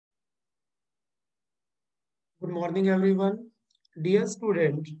morning, everyone. Dear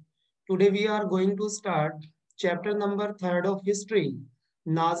student, today we are going to start chapter number 3 of history,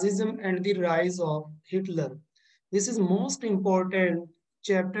 Nazism and the rise of Hitler. This is most important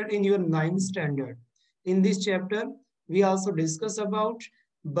chapter in your ninth standard. In this chapter, we also discuss about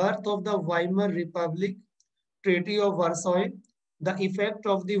birth of the Weimar Republic, Treaty of Warsaw, the effect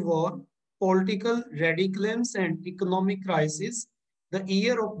of the war, political radicalism and economic crisis, the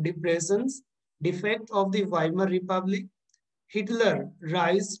year of depressions, defect of the Weimar Republic, Hitler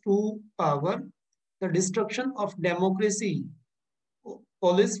rise to power, the destruction of democracy,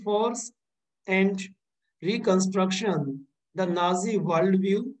 police force and reconstruction, the Nazi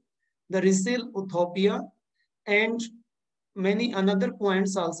worldview, the Russell utopia, and many another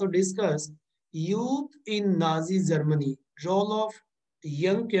points also discussed. Youth in Nazi Germany, role of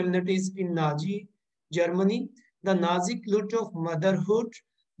young communities in Nazi Germany, the Nazi cult of motherhood,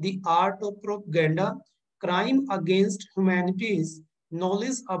 the art of propaganda, crime against humanities,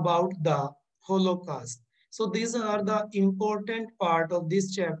 knowledge about the Holocaust. So these are the important part of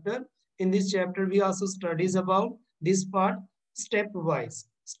this chapter. In this chapter, we also studies about this part stepwise,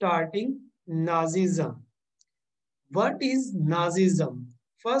 starting Nazism. What is Nazism?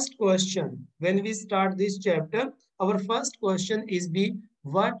 First question. When we start this chapter, our first question is be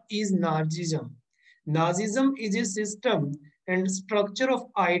what is Nazism? Nazism is a system and structure of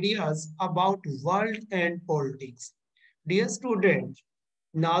ideas about world and politics. Dear student,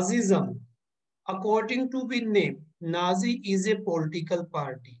 Nazism, according to the name, Nazi is a political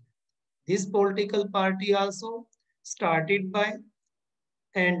party. This political party also started by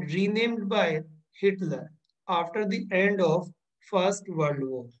and renamed by Hitler after the end of First World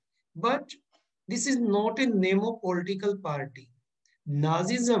War. But this is not a name of political party.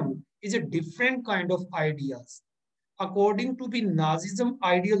 Nazism is a different kind of ideas. According to the Nazism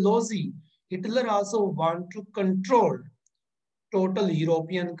ideology, Hitler also want to control total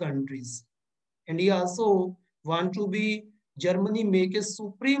European countries. And he also want to be Germany make a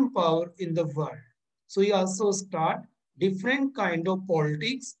supreme power in the world. So he also start different kind of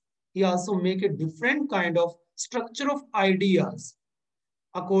politics. He also make a different kind of structure of ideas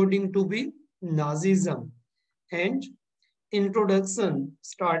according to the Nazism. And introduction,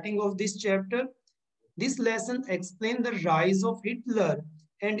 starting of this chapter, this lesson explains the rise of Hitler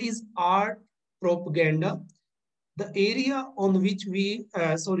and his art propaganda, the area on which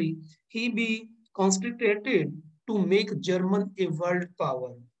he be concentrated to make German a world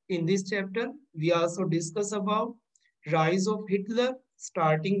power. In this chapter, we also discuss about rise of Hitler,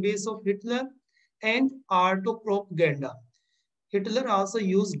 starting base of Hitler, and art of propaganda. Hitler also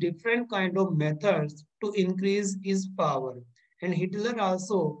used different kind of methods to increase his power, and Hitler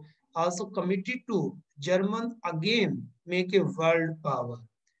also committed to German again make a world power.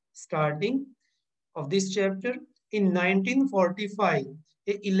 Starting of this chapter, in 1945,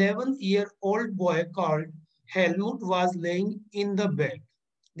 a 11-year-old boy called Helmut was laying in the bed.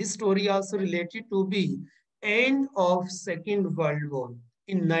 This story also related to the end of Second World War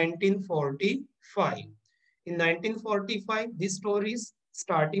in 1945. In 1945, this story's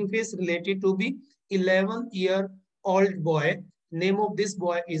starting phase related to the 11-year-old boy. Name of this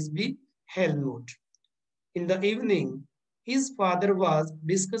boy is the Helmut. In the evening, his father was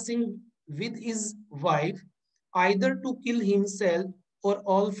discussing with his wife either to kill himself or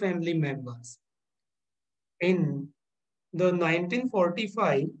all family members. In the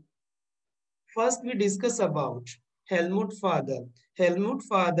 1945, first we discuss about Helmut father. Helmut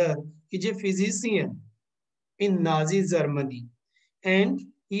father is a physician in Nazi Germany, and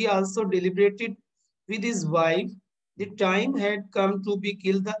he also deliberated with his wife the time had come to be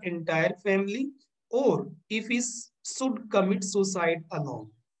kill the entire family or if he should commit suicide alone.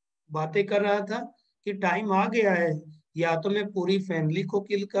 बातें कर रहा था कि time आ गया है या तो मैं पूरी फैमिली को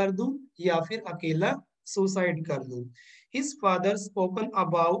किल कर दूं या फिर अकेला सुसाइड कर दूं. His father spoken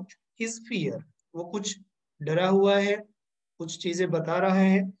about his fear. वो कुछ डरा हुआ है, कुछ चीजें बता रहा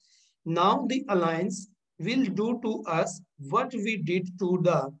है. Now the alliance will do to us what we did to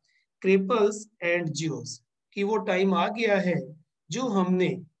the cripples and Jews. कि वो टाइम आ गया है जो हमने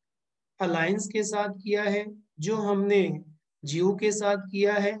अलायंस के साथ किया है, जो हमने जीव के साथ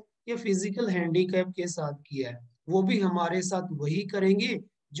किया है या फिजिकल हैंडीकैप के साथ किया है, वो भी हमारे साथ वही करेंगे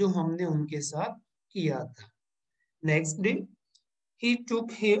जो हमने उनके साथ किया था. Next day he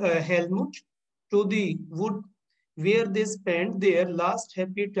took Helmut to the wood where they spent their last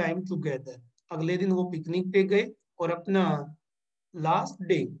happy time together. अगले दिन वो पिकनिक पे गए और अपना लास्ट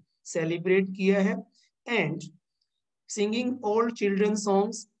डे सेलिब्रेट किया है. And singing old children's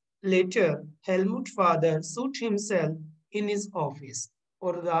songs. Later, Helmut's father shot himself in his office.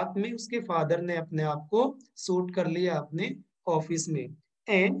 और रात में उसके फादर ने अपने आप को सूट कर लिया अपने ऑफिस में.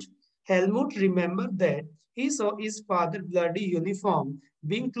 And Helmut remember that he saw his father bloody uniform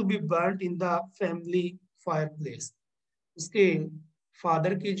being to be burnt in the family fireplace. उसके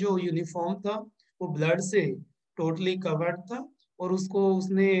फादर की जो यूनिफॉर्म था वो ब्लड से टोटली कवर्ड था, और उसको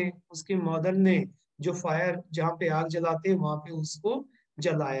उसने उसकी मदर ने जो फायर जहाँ पे आग जलाते हैं वहां पे उसको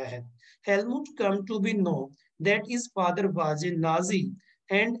जलाया है. Helmut come to be know that his father was a Nazi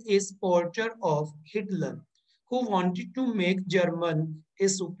and A supporter of Hitler who wanted to make German a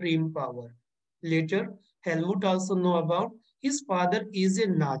supreme power. Later, Helmut also know about his father is a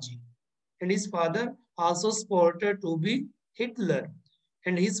Nazi, and his father also supported to be Hitler,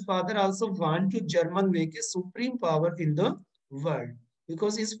 and his father also want to German make a supreme power in the world,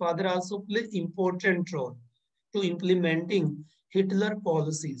 because his father also play important role to implementing Hitler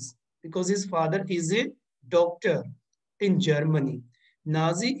policies, because his father is a doctor in Germany.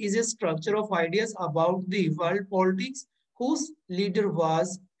 Nazi is a structure of ideas about the world politics whose leader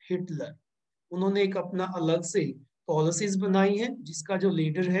was Hitler. उन्होंने एक अपना अलग से policies बनाई है जिसका जो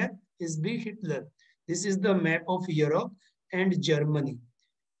leader है is B Hitler. This is the map of Europe and Germany.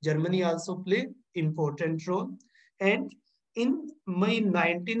 Germany also play important role. And in May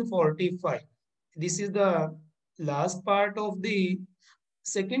 1945, this is the last part of the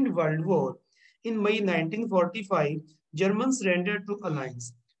Second World War. In May 1945, Germans surrendered to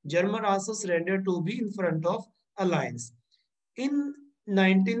Alliance. Germany also surrendered to be in front of Alliance. In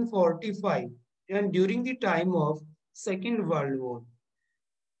 1945, and during the time of Second World War,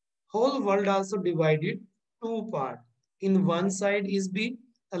 whole world also divided two part. In one side is the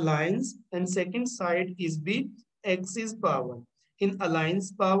alliance and second side is the axis power. In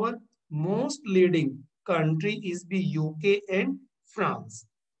alliance power, most leading country is the UK and France.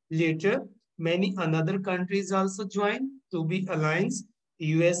 Later, many another countries also joined to be alliance,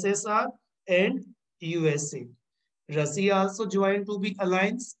 USSR and USA. Russia also joined to be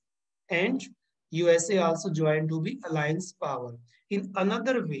alliance, and USA also joined to be alliance power. In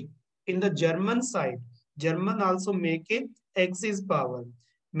another way, in the German side, German also make a axis power.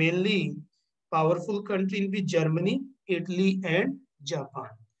 Mainly powerful country in the Germany, Italy and Japan.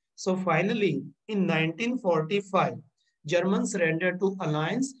 So finally, in 1945, Germans surrendered to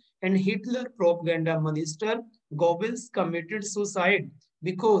alliance, and Hitler propaganda minister Goebbels committed suicide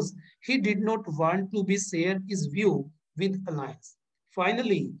because he did not want to be share his view with alliance.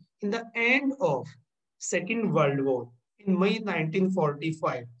 Finally, in the end of Second World War, in May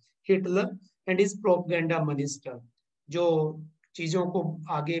 1945, Hitler and his propaganda minister, जो चीजों को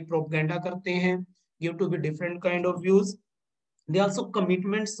आगे propaganda करते हैं, give to be different kind of views, they also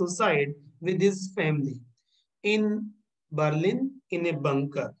commitment suicide with his family in Berlin in a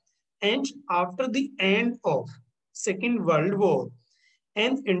bunker. And after the end of Second World War,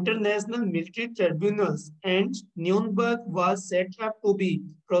 an international military tribunals and Nuremberg was set up to be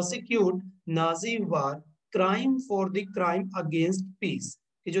prosecute Nazi war crime for the crime against peace.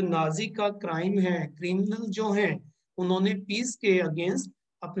 कि जो Nazi का crime है, criminal जो हैं, उन्होंने piece के against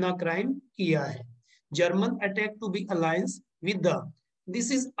अपना crime किया है. German attack to be alliance with the.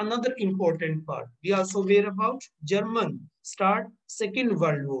 This is another important part. We also aware about German start Second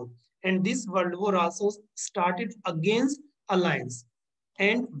World War, and this World War also started against alliance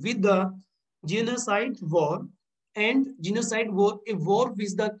and with the genocide war. And genocide war, a war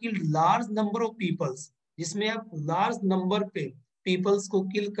which the killed large number of peoples, जिसमें आप large number पे peoples को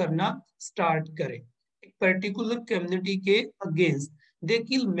kill करना start करें एक particular community के against. They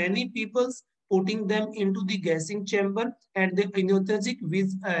kill many peoples, putting them into the gassing chamber and the euthanatic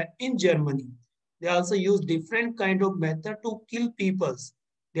with in Germany. They also use different kind of method to kill peoples.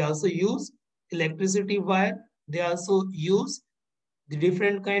 They also use electricity wire. They also use the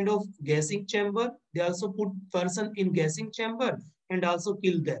different kind of gassing chamber. They also put person in gassing chamber and also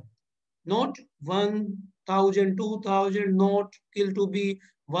kill them. Not 1,000, 2,000, not kill to be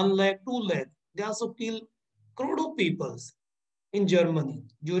 1 lakh, 2 lakh. They also kill crore of peoples in Germany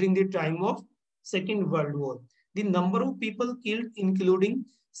during the time of Second World War. The number of people killed, including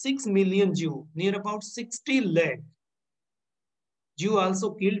 6 million Jew, near about 60 lakh Jew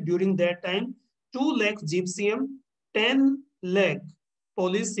also killed during that time, 2 lakh Gypsium, 10 lakh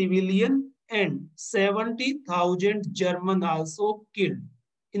Polish civilian, and 70,000 German also killed.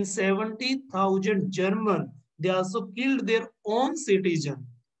 In 70,000 German, they also killed their own citizen.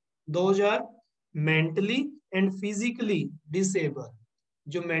 Those are mentally and physically disabled.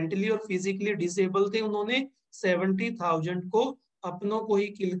 जो mentally और physically disable थे उन्होंने 70,000 को अपनों को ही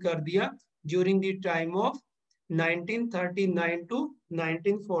किल कर दिया during the time of 1939 to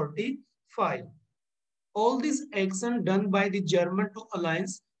 1945. All these actions done by the German two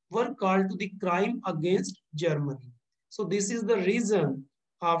alliance were called to the crime against Germany. So this is the reason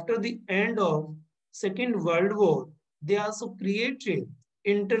after the end of Second World War, they also created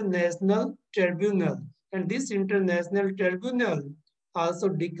international tribunal, and this international tribunal also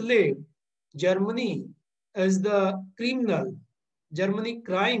declared Germany as the criminal, Germany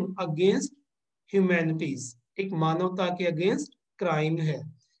crime against humanities एक मानवता के against crime है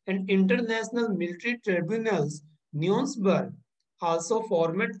and international military tribunals न्यूरम्सबर्ग also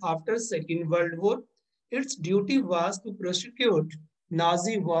formed after second world war. Its duty was to prosecute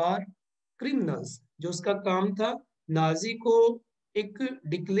nazi war criminals. जो उसका काम था Nazi को एक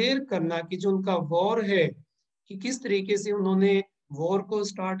डिक्लेयर करना कि जो उनका वॉर है कि किस तरीके से उन्होंने वॉर को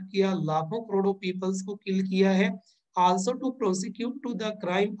स्टार्ट किया, लाखों करोड़ों पीपल्स को किल किया है, also to prosecute to the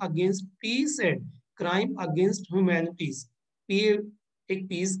crime against peace and crime against humanities. एक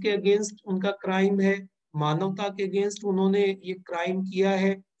पीस के अगेंस्ट उनका क्राइम है, मानवता के अगेंस्ट उन्होंने ये क्राइम किया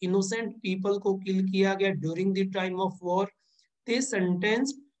है, इनोसेंट पीपल को किल किया गया during the time of war. They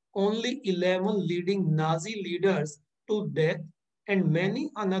sentenced only 11 leading Nazi leaders to death and many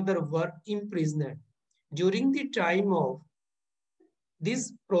another were imprisoned. During the time of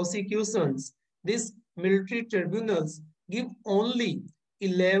these prosecutions, these military tribunals give only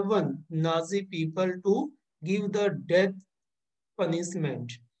 11 Nazi people to give the death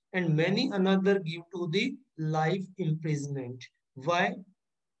punishment and many another give to the life imprisonment. Why?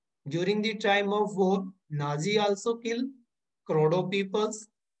 During the time of war, Nazi also kill crowd of peoples,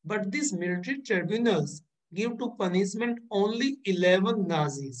 but these military tribunals give to punishment only 11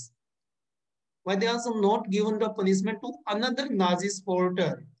 Nazis. Why they also not given the punishment to another Nazi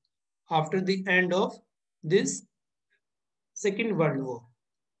supporter after the end of this Second World War?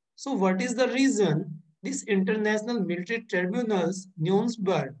 So what is the reason these international military tribunals,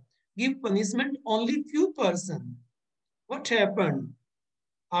 Nuremberg, give punishment only few person? What happened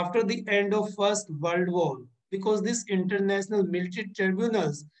after the end of First World War? Because these international military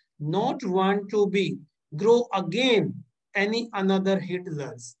tribunals not want to be grow again any another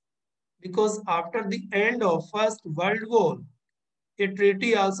Hitlers. Because after the end of First World War, a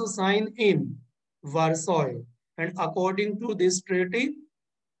treaty also signed in Warsaw. And according to this treaty,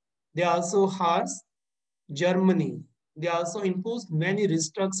 they also harsh Germany. They also imposed many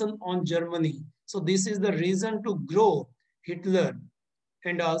restrictions on Germany. So this is the reason to grow Hitler.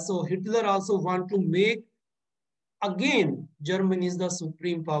 And also Hitler also want to make again Germany is the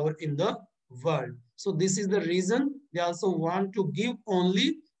supreme power in the world. So this is the reason they also want to give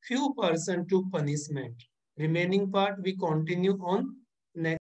only few person to punishment. Remaining part we continue on